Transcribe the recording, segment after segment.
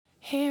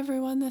Hey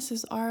everyone, this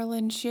is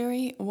Arlen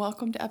Sherry.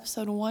 Welcome to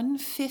episode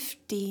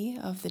 150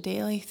 of the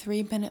Daily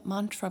 3-Minute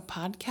Mantra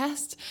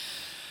podcast.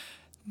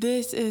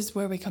 This is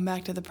where we come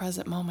back to the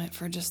present moment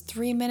for just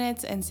 3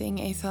 minutes and sing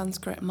a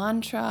Sanskrit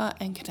mantra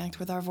and connect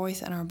with our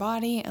voice and our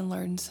body and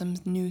learn some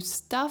new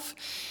stuff.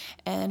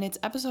 And it's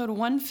episode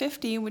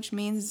 150, which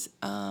means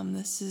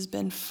this has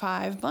been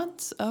 5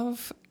 months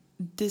of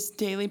this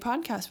daily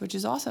podcast, which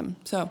is awesome.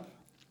 So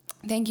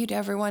thank you to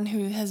everyone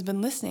who has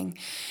been listening.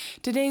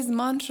 Today's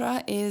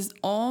mantra is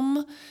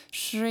Om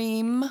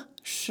Shrim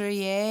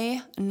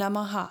Shriye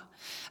Namaha.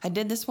 I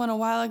did this one a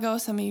while ago.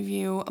 Some of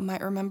you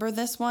might remember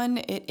this one.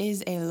 It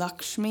is a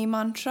Lakshmi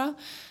mantra.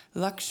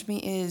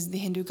 Lakshmi is the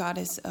Hindu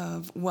goddess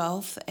of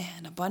wealth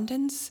and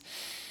abundance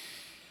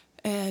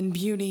and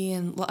beauty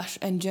and lush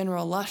and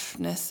general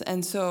lushness.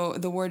 And so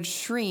the word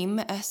Shrim,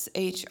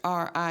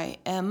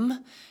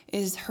 S-H-R-I-M,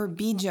 is her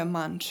Bija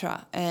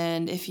mantra.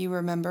 And if you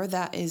remember,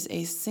 that is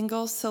a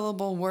single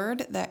syllable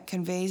word that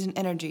conveys an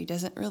energy.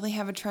 Doesn't really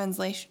have a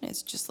translation.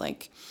 It's just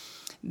like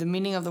the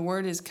meaning of the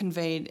word is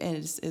conveyed,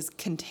 is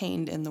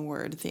contained in the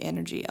word. The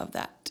energy of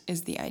that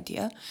is the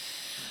idea.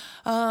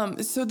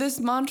 So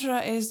this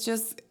mantra is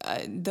just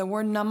the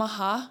word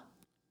Namaha.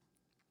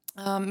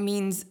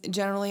 Means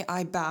generally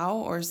I bow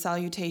or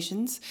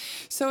salutations.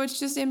 So it's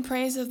just in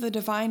praise of the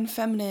divine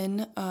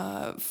feminine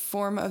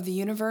form of the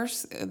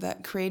universe,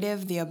 that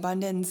creative, the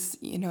abundance,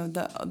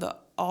 the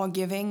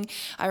all-giving.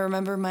 I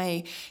remember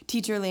my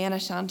teacher, Leanna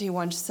Shanti,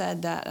 once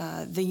said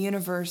that the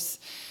universe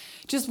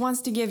just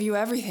wants to give you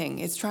everything.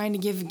 It's trying to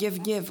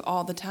give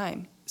all the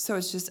time. So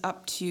it's just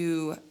up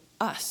to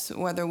us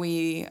whether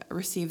we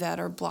receive that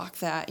or block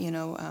that,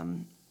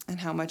 and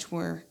how much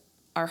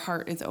our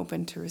heart is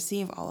open to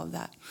receive all of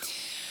that.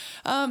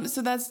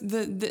 So that's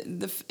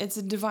it's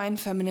a divine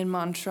feminine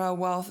mantra,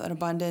 wealth and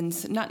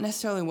abundance, not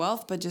necessarily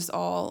wealth, but just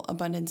all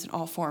abundance in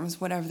all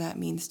forms, whatever that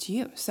means to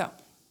you. So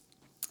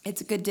it's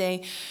a good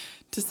day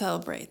to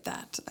celebrate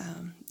that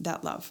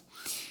love.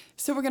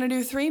 So we're going to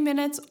do 3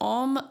 minutes,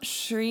 Om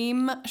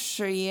Shrim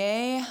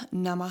Shriye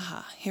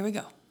Namaha. Here we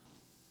go.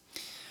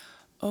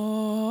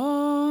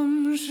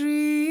 Om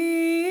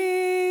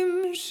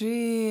Shrim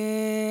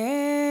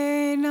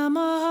Shriye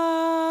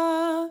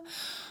Namaha.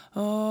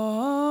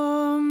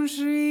 Om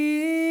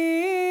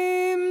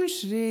Shrim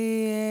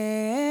Shriye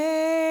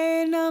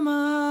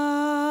Namaha.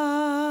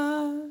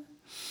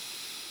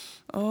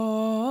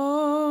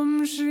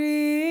 Om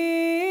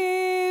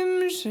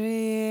Shrim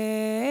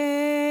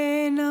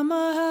Shriye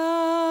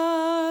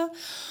Namaha.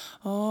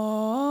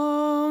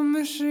 Om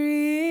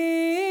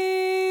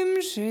Shrim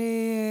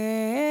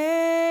Shriye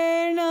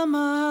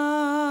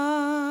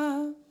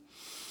Namaha.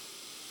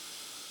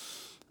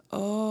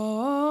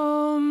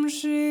 Om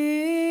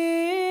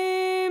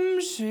Shrim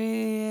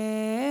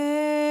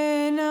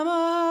Shriye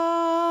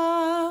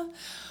Namaha.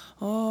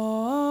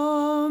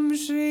 Om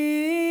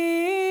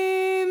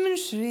Shrim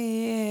Shriye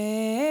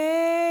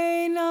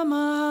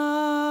Namaha.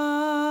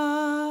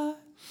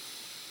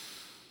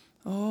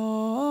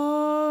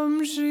 Om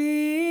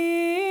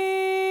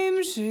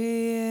Shrim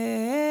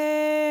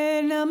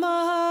Shriye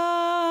Namaha.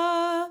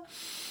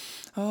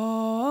 Om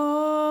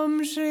Shrim Shriye Namaha.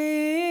 Om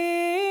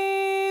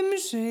Shrim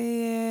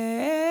Shriye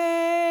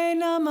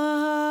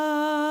Namaha.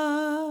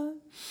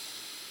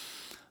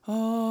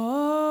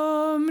 Om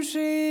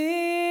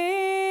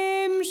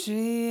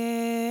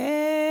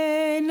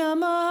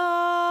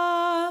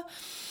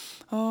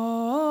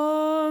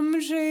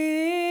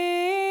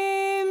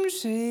Shrim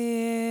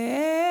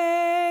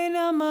Shriye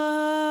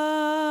Namaha.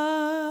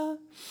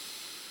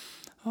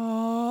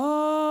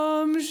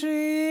 Om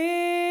Shrim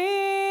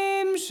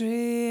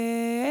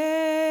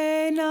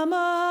Shriye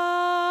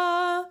Namaha.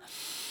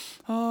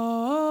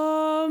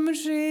 Om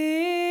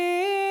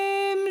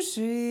Shrim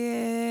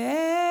Shriye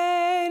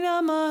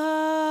Namaha.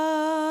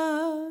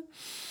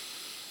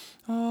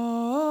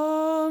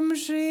 Om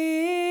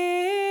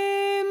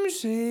Shrim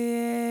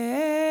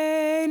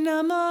Shriye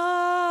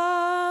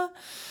Namaha.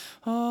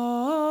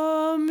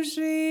 Om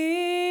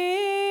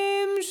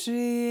Shrim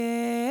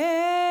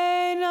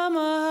Shriye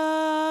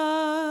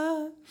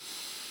Namaha.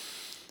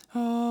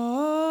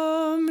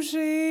 Om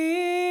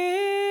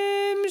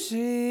Shrim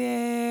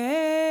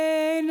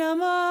Shriye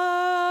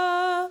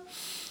Namaha.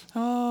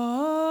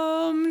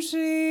 Om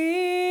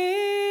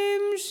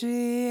Shrim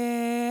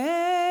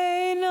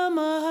Shriye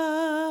Namaha.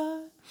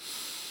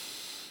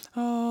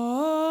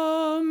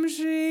 Om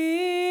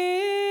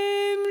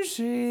Shrim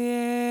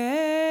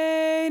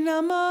Shriye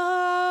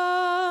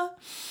Namaha.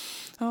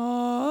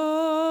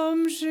 Om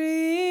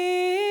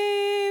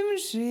Shrim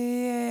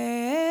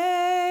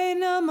Shriye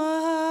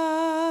Namaha.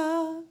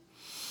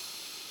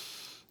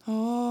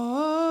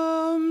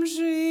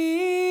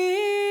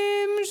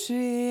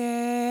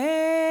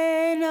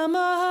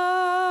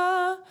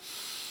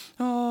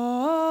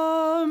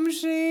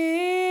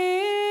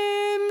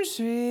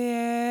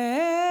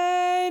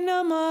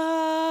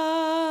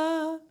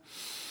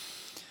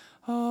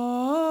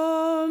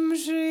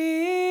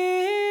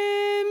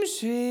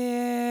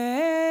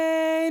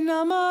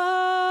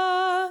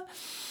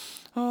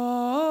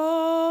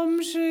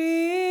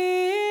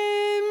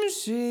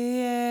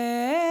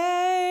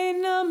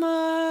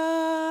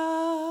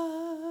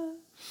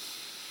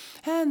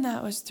 And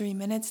that was 3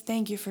 minutes.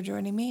 Thank you for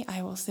joining me.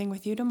 I will sing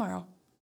with you tomorrow.